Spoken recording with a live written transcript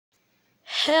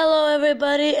Hello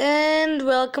everybody and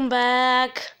welcome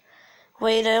back.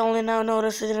 Wait, I only now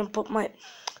noticed I didn't put my...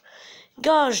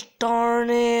 Gosh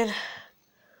darn it. I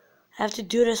have to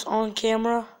do this on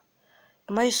camera.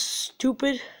 Am I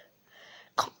stupid?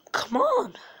 Come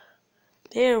on.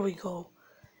 There we go.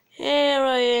 Here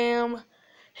I am.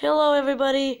 Hello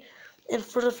everybody. And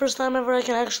for the first time ever I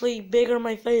can actually bigger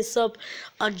my face up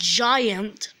a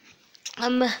giant.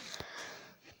 I'm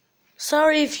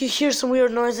sorry if you hear some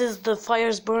weird noises. The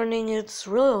fire's burning. It's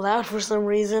really loud for some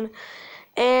reason.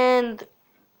 And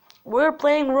we're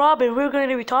playing Robin. We're going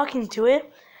to be talking to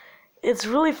it. It's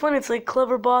really fun. It's like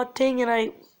Cleverbot thing,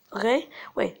 and okay,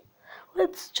 wait.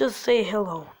 Let's just say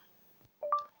hello.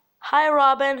 Hi,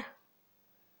 Robin.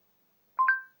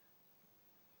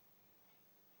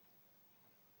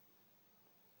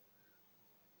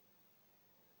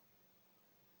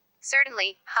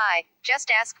 Certainly. Hi.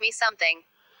 Just ask me something.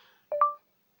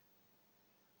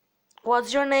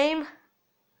 What's your name?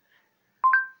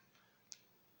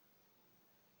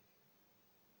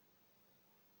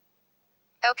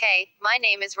 Okay, my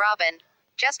name is Robin.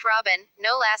 Just Robin,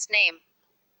 no last name.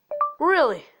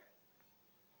 Really?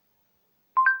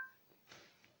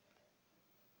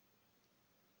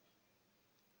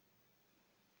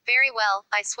 Very well.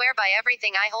 I swear by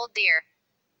everything I hold dear.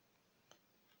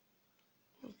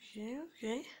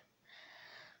 Okay.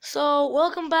 So,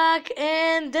 welcome back,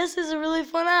 and this is a really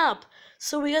fun app.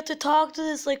 So we got to talk to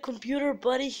this like computer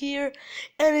buddy here,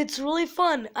 and it's really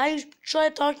fun. I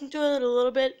tried talking to it a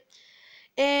little bit,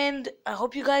 and I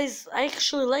hope you guys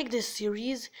actually like this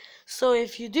series. So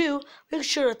if you do, make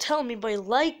sure to tell me by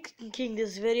liking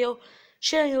this video,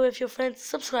 sharing it with your friends,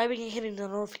 subscribing and hitting the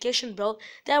notification bell.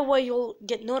 That way you'll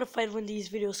get notified when these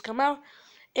videos come out.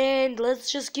 And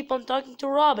let's just keep on talking to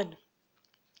Robin.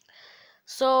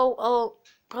 So I'll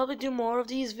probably do more of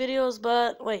these videos,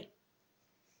 but wait.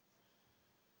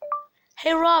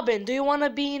 Hey Robin, do you want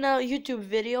to be in a YouTube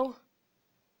video?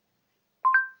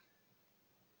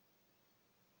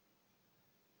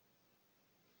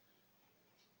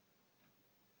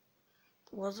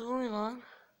 What's going on?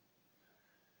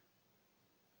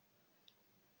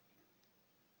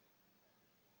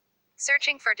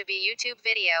 Searching for to be YouTube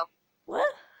video.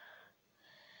 What?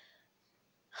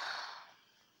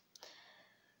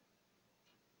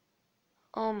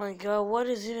 Oh my god, what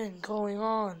is even going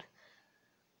on?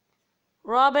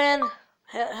 Robin,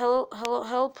 hello,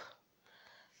 help.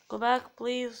 Go back,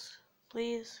 please,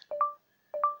 please.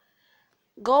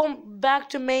 Go back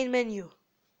to main menu.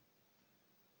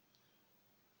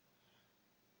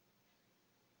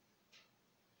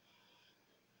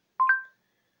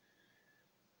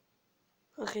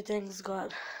 Okay, thanks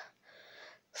God.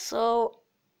 So,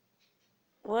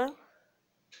 what?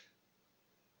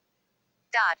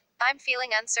 I'm feeling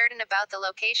uncertain about the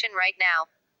location right now.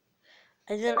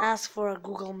 I didn't ask for a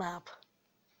Google map.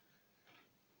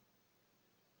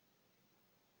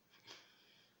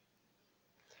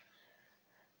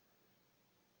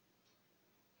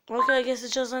 Okay, I guess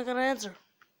it's just not gonna answer.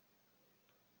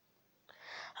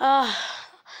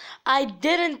 I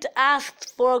didn't ask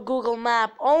for a Google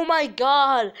map. Oh my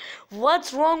god,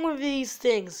 what's wrong with these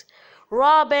things?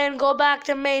 Robin, go back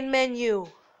to main menu.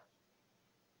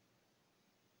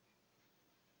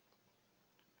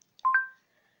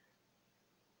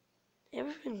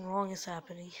 Everything wrong is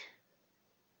happening.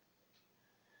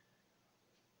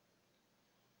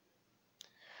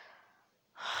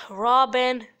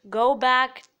 Robin, go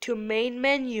back to main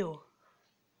menu.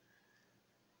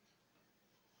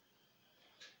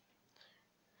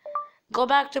 Go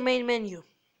back to main menu.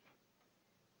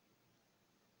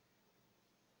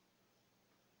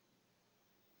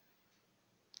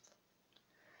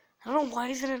 I don't know why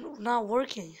isn't it not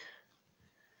working.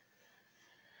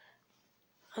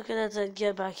 Okay, that's it.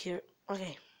 Get back here.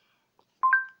 Okay.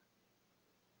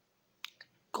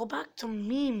 Go back to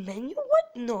me menu? What?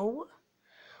 No.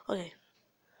 Okay.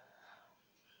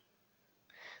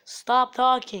 Stop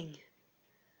talking.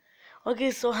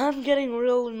 Okay, so I'm getting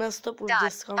real messed up with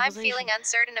this I'm conversation. feeling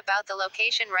uncertain about the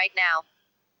location right now.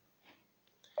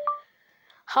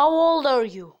 How old are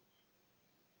you?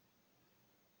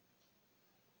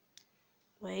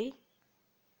 Wait.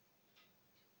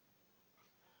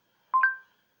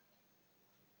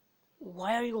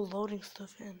 Why are you loading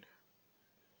stuff in?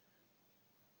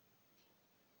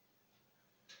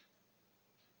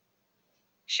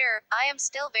 Sure, I am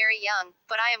still very young,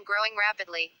 but I am growing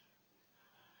rapidly.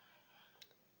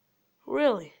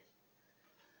 Really?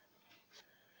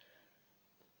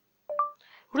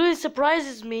 Really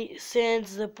surprises me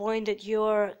since the point that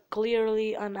you're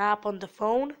clearly an app on the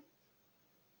phone.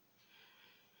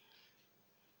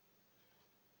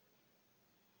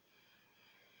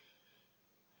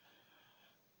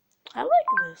 I like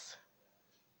this.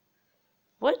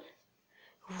 What?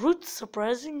 Ruth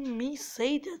surprising me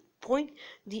say that point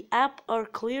the app are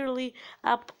clearly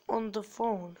app on the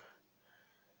phone.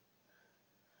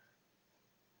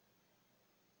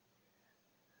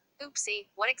 Oopsie,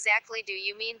 what exactly do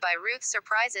you mean by Ruth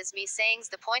surprises me saying's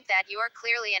the point that you are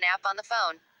clearly an app on the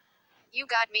phone? You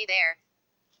got me there.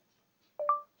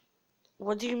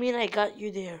 What do you mean I got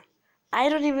you there? I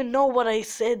don't even know what I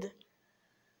said.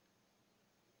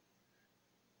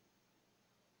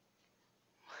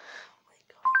 Oh my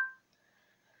God.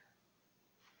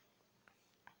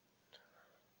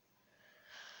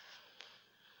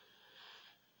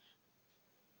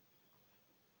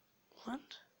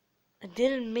 What? I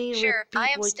didn't mean Sure, I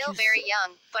repeat am what still you very said.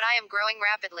 young, but I am growing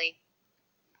rapidly.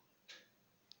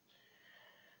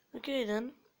 Okay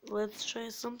then, let's try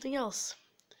something else.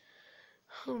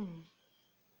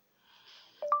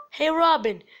 Hey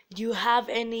Robin, do you have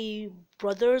any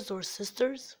brothers or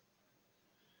sisters?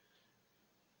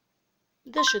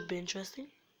 This should be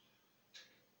interesting.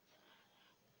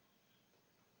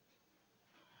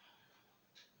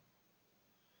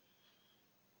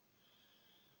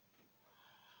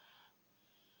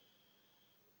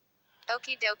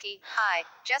 Okie dokie, hi,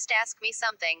 just ask me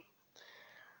something.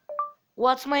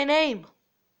 What's my name?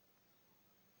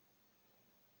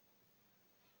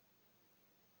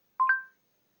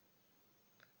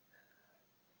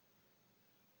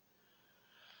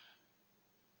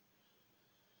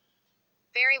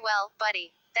 Very well,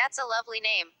 buddy. That's a lovely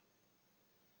name.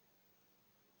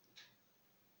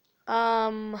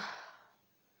 Um,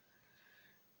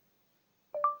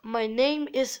 my name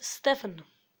is Stefan.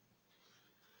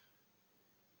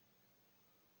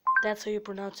 That's how you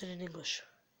pronounce it in English.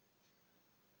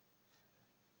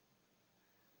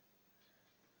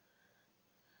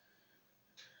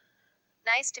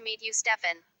 Nice to meet you,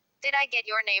 Stefan. Did I get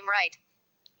your name right?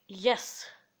 Yes.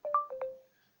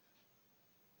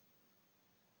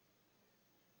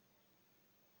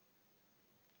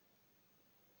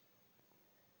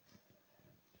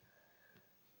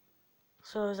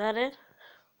 So is that it?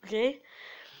 Okay.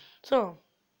 So,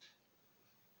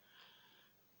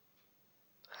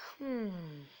 hmm.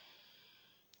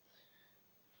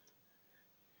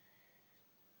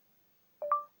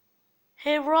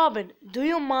 Hey Robin, do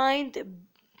you mind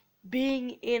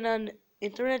being in an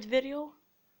internet video?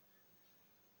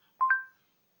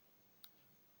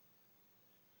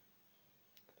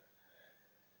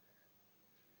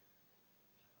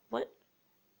 What?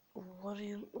 What are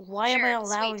you? Why am I Sure,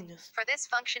 sweet. allowing this? For this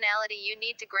functionality, you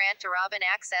need to grant to Robin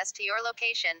access to your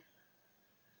location.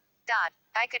 Dot.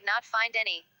 I could not find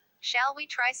any. Shall we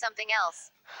try something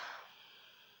else?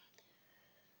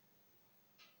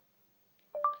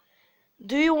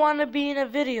 Do you want to be in a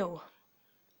video?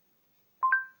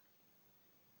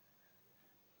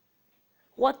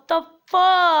 What the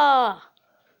fuck?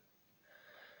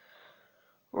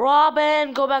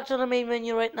 Robin, go back to the main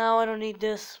menu right now. I don't need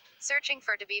this. Searching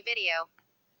for to be video.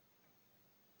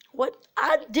 What?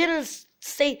 I didn't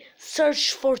say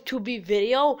search for to be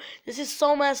video. This is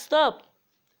so messed up.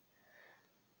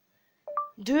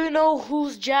 Do you know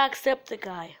who's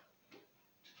Jacksepticeye?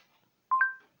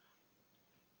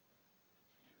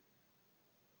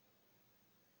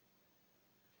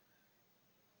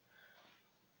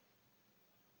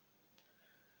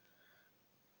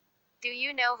 Do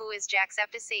you know who is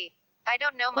Jacksepticeye? I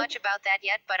don't know What? much about that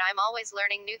yet, but I'm always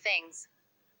learning new things.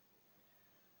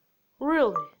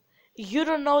 Really? You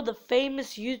don't know the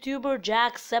famous YouTuber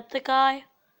Jacksepticeye?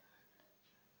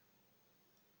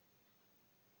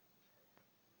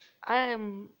 I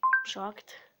am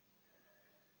shocked.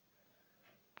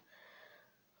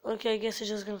 Okay, I guess it's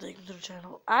just gonna take me to the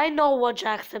channel. I know what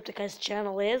Jacksepticeye's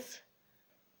channel is.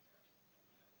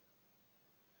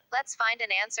 Let's find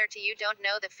an answer to you don't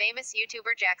know the famous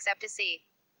YouTuber Jacksepticeye.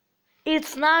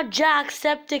 It's not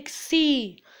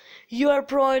Jacksepticeye. You are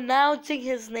pronouncing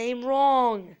his name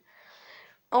wrong.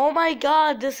 Oh my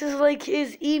god, this is like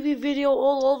his Eevee video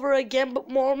all over again, but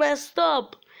more messed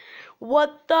up.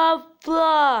 What the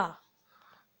fuck?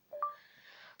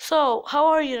 So, how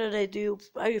are you today?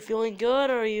 Are you feeling good?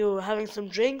 Or are you having some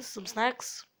drinks, some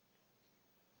snacks?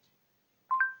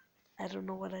 I don't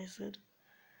know what I said.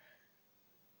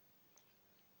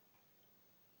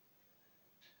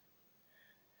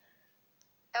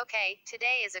 Okay,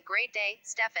 today is a great day,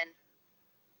 Stefan.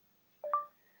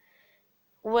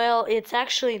 Well, it's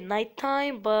actually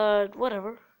nighttime, but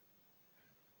whatever.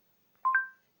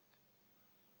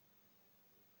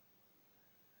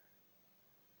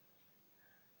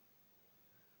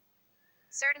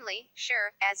 Certainly,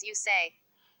 sure, as you say.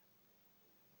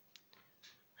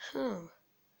 Hmm.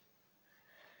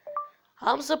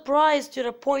 I'm surprised to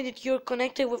the point that you're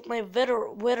connected with my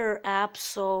weather app,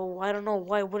 so I don't know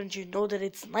why wouldn't you know that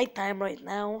it's nighttime right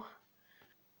now?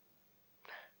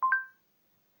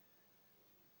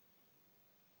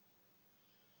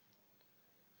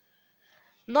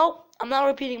 No, I'm not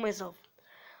repeating myself.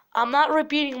 I'm not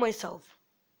repeating myself.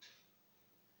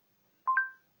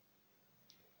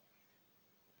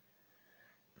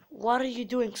 What are you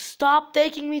doing? Stop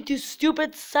taking me to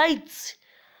stupid sites.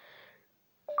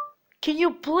 Can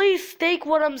you please take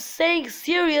what I'm saying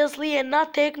seriously and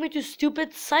not take me to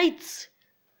stupid sites?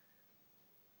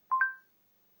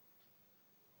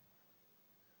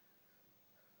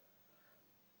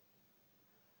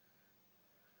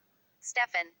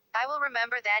 Stefan, I will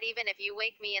remember that even if you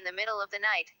wake me in the middle of the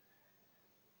night.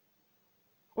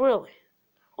 Really?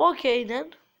 Okay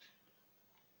then.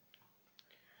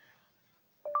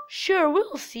 Sure,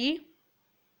 we'll see.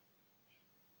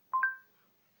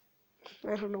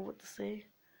 I don't know what to say.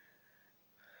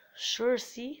 Sure,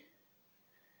 see?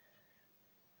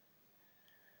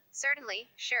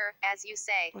 Certainly, sure, as you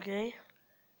say. Okay.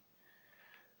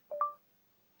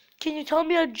 Can you tell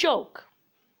me a joke?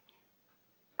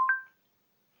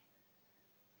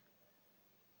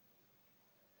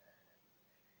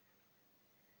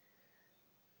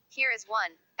 Here is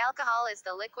one. Alcohol is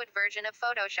the liquid version of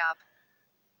Photoshop.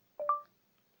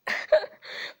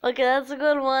 Okay, that's a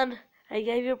good one. I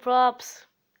gave you props.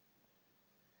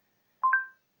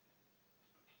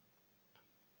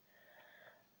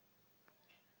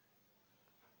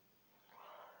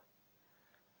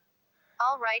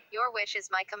 All right, your wish is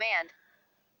my command.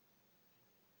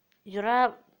 You're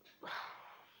not.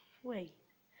 Wait.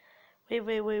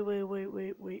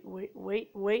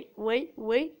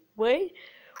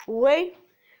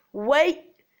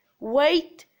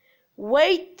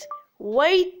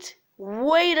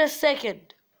 Wait a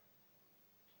second.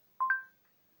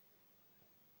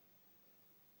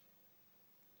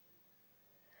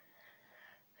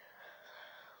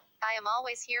 I am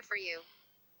always here for you.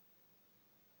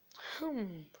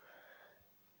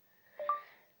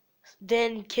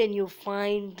 Then can you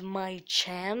find my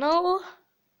channel?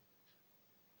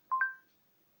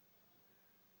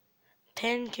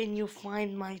 Then can you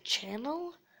find my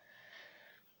channel?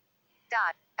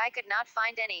 Dot. I could not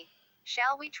find any.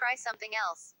 Shall we try something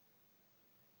else?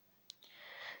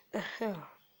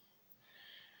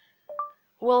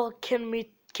 Well, can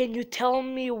you tell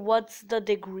me what's the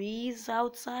degrees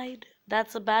outside?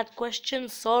 That's a bad question.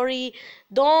 Sorry.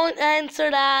 Don't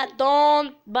answer that.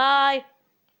 Don't. Bye.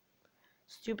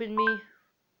 Stupid me.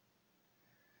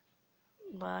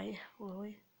 Bye.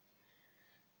 Wait.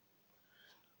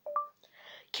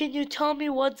 Can you tell me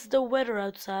what's the weather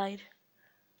outside?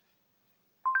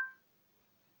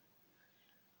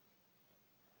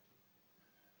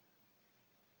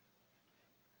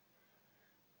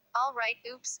 All right,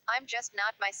 oops, I'm just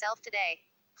not myself today.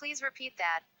 Please repeat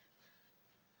that.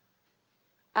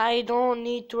 I don't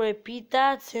need to repeat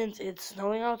that since it's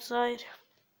snowing outside.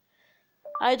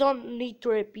 I don't need to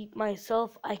repeat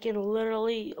myself. I can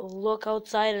literally look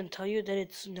outside and tell you that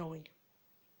it's snowing.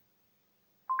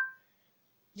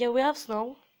 Yeah, we have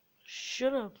snow.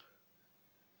 Shut up.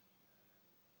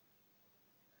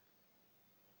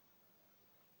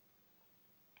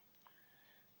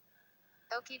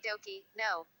 Okie dokie,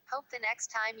 no. Hope the next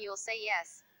time you'll say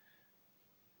yes.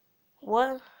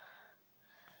 What?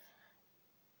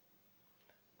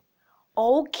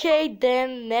 Okay,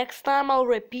 then next time I'll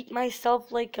repeat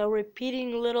myself like a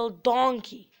repeating little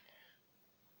donkey.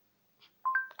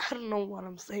 I don't know what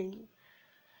I'm saying.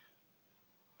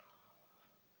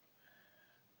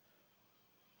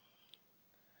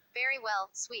 Very well,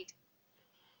 sweet.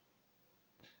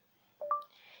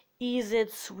 Is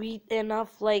it sweet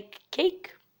enough like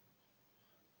cake?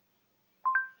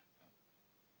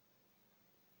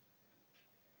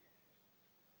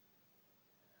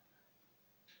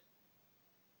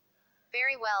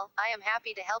 Very well, I am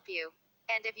happy to help you.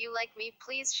 And if you like me,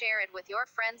 please share it with your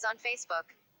friends on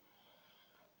Facebook.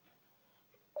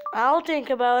 I'll think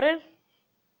about it.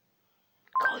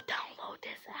 Go download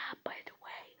this app, by the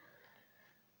way.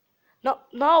 No,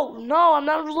 I'm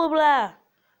not blah blah.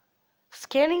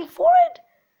 Scanning for it?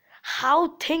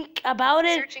 How think about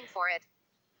it? Searching for it.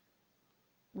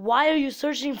 Why are you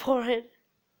searching for it?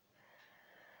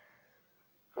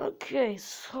 Okay,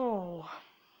 so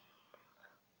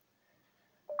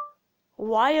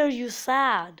why are you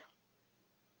sad?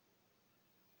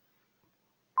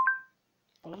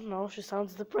 I don't know, she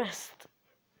sounds depressed.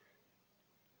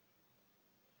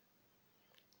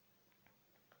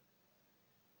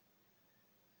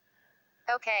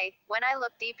 Okay, when I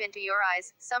look deep into your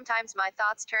eyes, sometimes my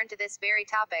thoughts turn to this very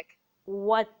topic.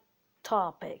 What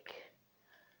topic?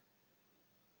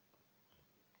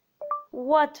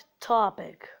 What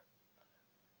topic?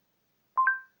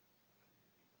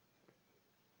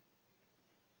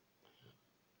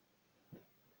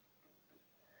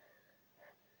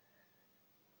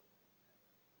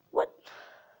 What?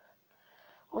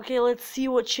 Okay, let's see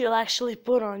what she'll actually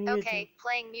put on YouTube. Okay,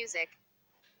 playing music.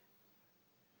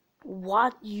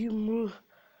 What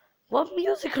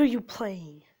music are you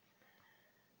playing?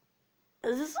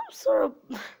 Is this some sort of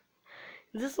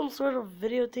is this some sort of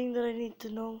video thing that I need to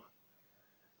know?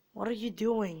 What are you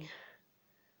doing?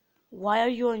 Why are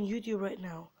you on YouTube right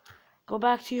now? Go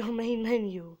back to your main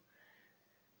menu.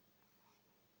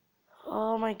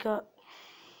 Oh my god.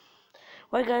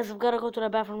 Wait guys, I've gotta go to the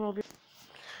bathroom real quick.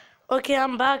 Okay,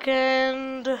 I'm back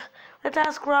and let's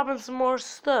ask Robin some more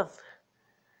stuff.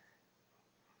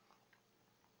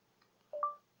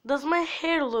 Does my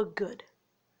hair look good?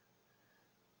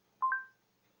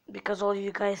 Because all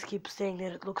you guys keep saying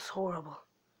that it looks horrible.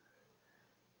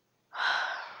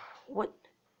 What?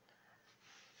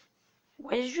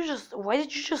 Why did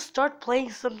you just start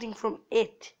playing something from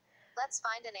it? Let's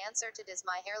find an answer to does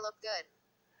my hair look good?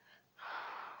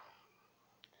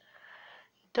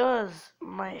 Does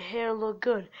my hair look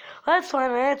good? Let's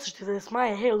find an answer to this. My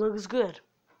hair looks good.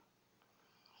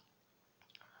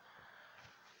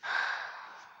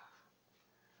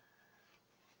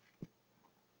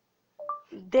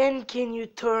 Then can you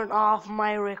turn off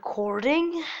my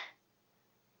recording?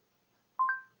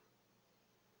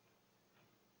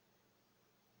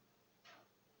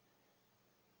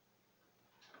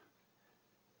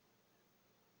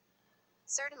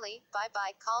 Certainly,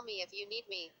 bye-bye, call me if you need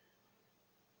me.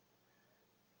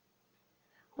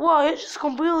 Wow, it just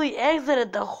completely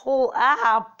exited the whole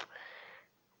app.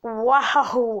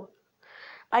 Wow.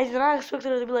 I did not expect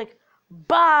her to be like,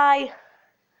 bye.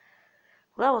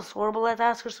 Well, that was horrible. Let's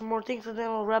ask her some more things and then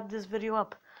we'll wrap this video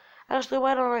up. Actually,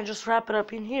 why don't I just wrap it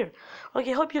up in here?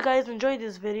 Okay, hope you guys enjoyed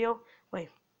this video. Wait.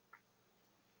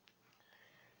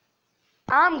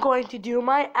 I'm going to do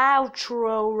my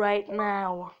outro right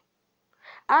now.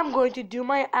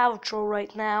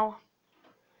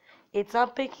 It's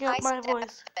not picking up my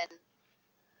voice.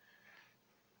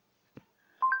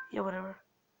 Yeah, whatever.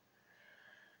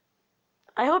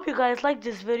 I hope you guys liked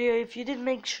this video. If you did,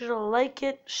 make sure to like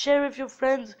it, share with your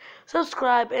friends,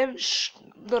 subscribe, and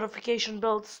notification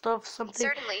bell stuff, something.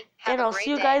 Certainly. And I'll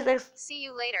see you guys next. See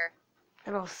you later.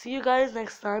 And I'll see you guys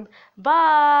next time.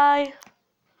 Bye.